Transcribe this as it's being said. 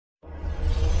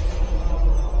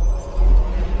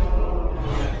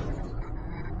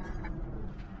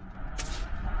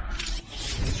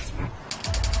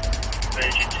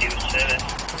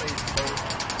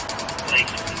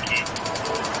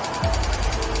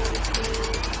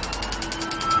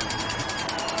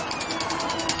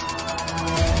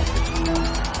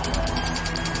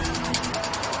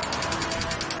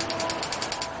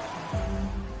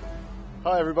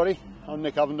Hi everybody, I'm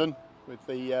Nick Ovenden with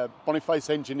the Boniface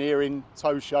Engineering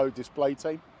Tow Show display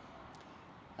team.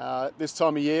 This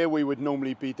time of year we would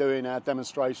normally be doing our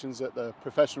demonstrations at the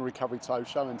Professional Recovery Tow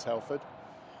Show in Telford.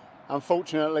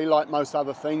 Unfortunately, like most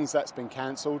other things, that's been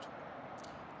cancelled.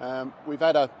 We've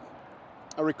had a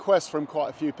request from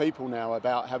quite a few people now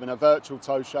about having a virtual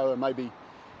tow show and maybe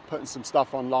putting some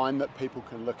stuff online that people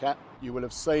can look at. You will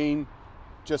have seen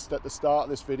just at the start of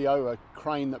this video a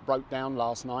crane that broke down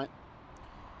last night.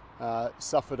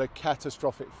 Suffered a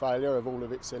catastrophic failure of all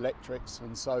of its electrics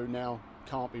and so now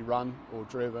can't be run or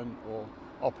driven or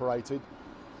operated.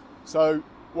 So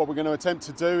what we're going to attempt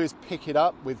to do is pick it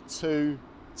up with two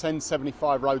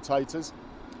 1075 rotators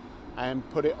and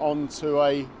put it onto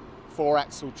a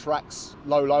 4-axle Trax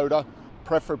low loader.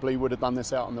 Preferably would have done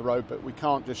this out on the road, but we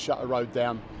can't just shut a road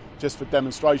down just for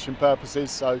demonstration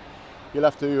purposes, so you'll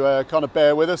have to kind of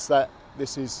bear with us that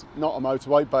this is not a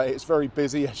motorway, but it's very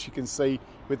busy, as you can see,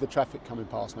 with the traffic coming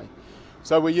past me.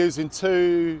 So we're using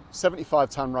two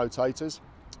 75-ton rotators.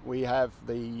 We have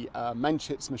the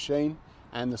Manchetts machine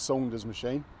and the Saunders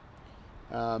machine.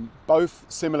 Both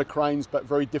similar cranes, but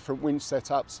very different winch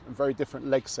setups and very different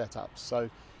leg setups. So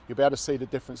you'll be able to see the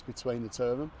difference between the two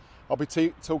of them. I'll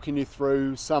be talking you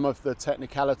through some of the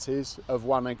technicalities of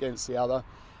one against the other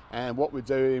and what we're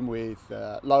doing with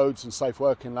loads and safe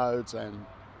working loads and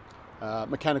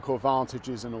mechanical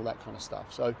advantages and all that kind of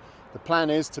stuff. So the plan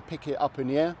is to pick it up in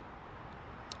the air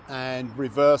and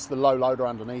reverse the low loader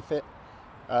underneath it,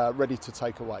 ready to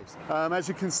take away. As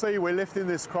you can see, we're lifting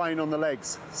this crane on the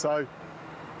legs. So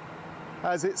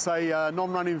as it's a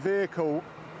non-running vehicle,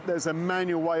 there's a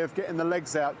manual way of getting the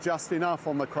legs out just enough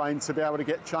on the crane to be able to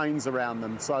get chains around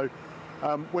them. So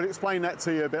we'll explain that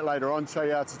to you a bit later on, show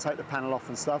you how to take the panel off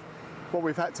and stuff. What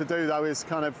we've had to do though is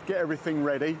kind of get everything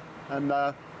ready, and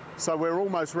so we're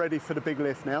almost ready for the big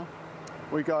lift now.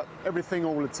 We got everything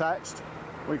all attached.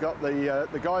 We got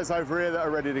the guys over here that are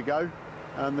ready to go,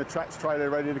 and the Trax trailer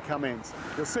ready to come in.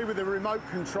 You'll see with the remote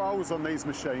controls on these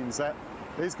machines that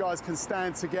these guys can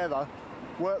stand together,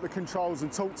 work the controls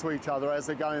and talk to each other as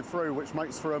they're going through, which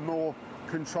makes for a more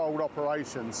controlled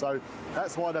operation. So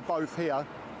that's why they're both here,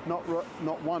 not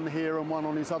one here and one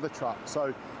on his other truck.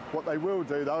 So what they will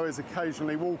do though is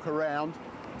occasionally walk around,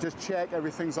 just check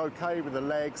everything's okay with the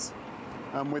legs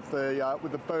and with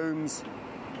the booms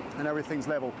and everything's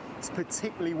level. It's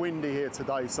particularly windy here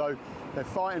today, so they're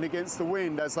fighting against the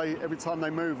wind as every time they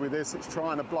move with this, it's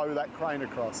trying to blow that crane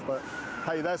across. But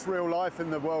hey, that's real life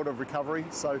in the world of recovery,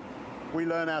 so we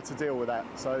learn how to deal with that.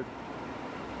 So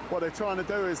what they're trying to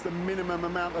do is the minimum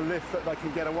amount of lift that they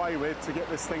can get away with to get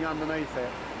this thing underneath it.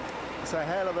 It's a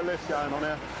hell of a lift going on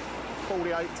here,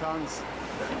 48 tons.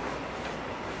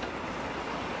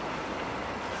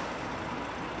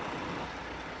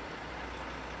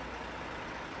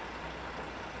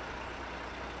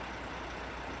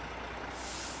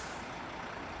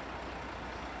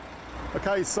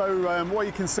 Okay, so what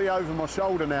you can see over my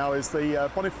shoulder now is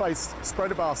the Boniface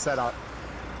spreader bar setup.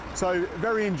 So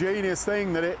very ingenious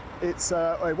thing that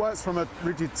it works from a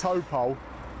rigid tow pole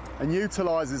and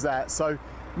utilises that. So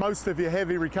most of your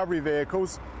heavy recovery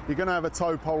vehicles, you're going to have a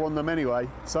tow pole on them anyway.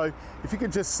 So if you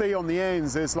can just see on the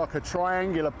ends, there's like a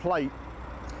triangular plate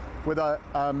with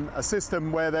a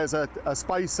system where there's a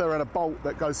spacer and a bolt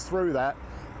that goes through that,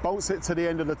 bolts it to the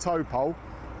end of the tow pole,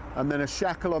 and then a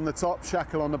shackle on the top,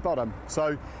 shackle on the bottom.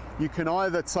 So you can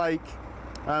either take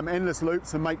endless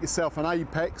loops and make yourself an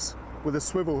apex with a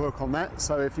swivel hook on that,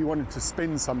 so if you wanted to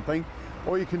spin something,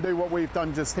 or you can do what we've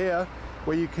done just here,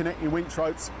 where you connect your winch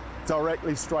ropes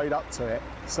directly straight up to it.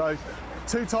 So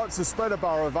two types of spreader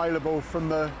bar are available from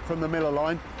the Miller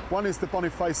line. One is the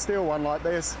Boniface steel one like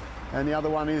this, and the other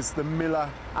one is the Miller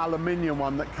aluminium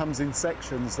one that comes in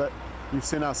sections that you've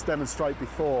seen us demonstrate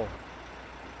before.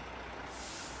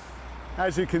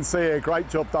 As you can see, a great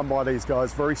job done by these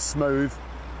guys, very smooth,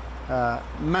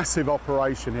 massive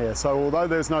operation here. So although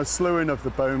there's no slewing of the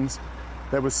booms,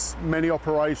 there was many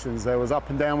operations. There was up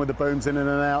and down with the booms in and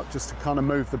out just to kind of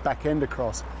move the back end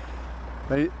across.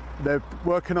 They're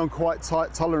working on quite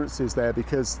tight tolerances there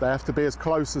because they have to be as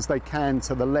close as they can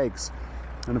to the legs.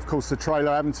 And of course the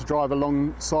trailer having to drive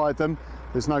alongside them,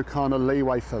 there's no kind of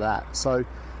leeway for that. So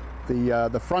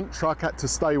the front truck had to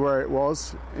stay where it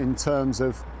was in terms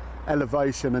of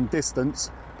elevation and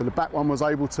distance, but the back one was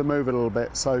able to move a little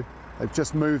bit, so they've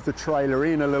just moved the trailer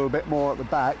in a little bit more at the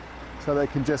back so they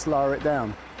can just lower it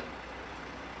down.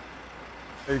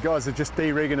 The guys are just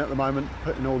de-rigging at the moment,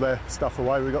 putting all their stuff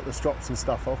away. We've got the strops and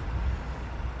stuff off.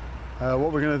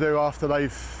 What we're going to do after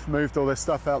they've moved all their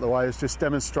stuff out of the way is just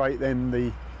demonstrate then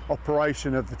the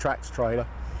operation of the Trax trailer,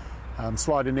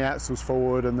 sliding the axles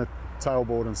forward and the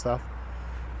tailboard and stuff.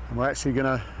 and we're actually going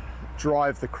to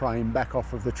drive the crane back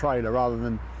off of the trailer rather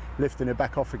than lifting it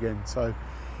back off again. So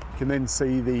you can then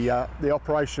see the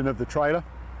operation of the trailer.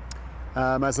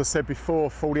 As I said before,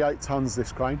 48 tonnes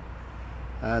this crane,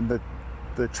 and the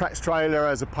Trax trailer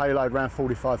has a payload around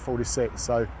 45-46,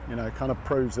 so you know, it kind of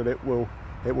proves that it will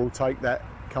take that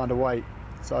kind of weight.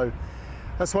 So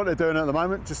that's what they're doing at the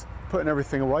moment, just putting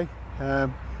everything away.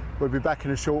 We'll be back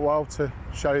in a short while to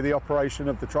show you the operation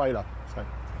of the trailer. So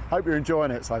hope you're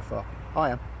enjoying it so far.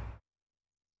 I am.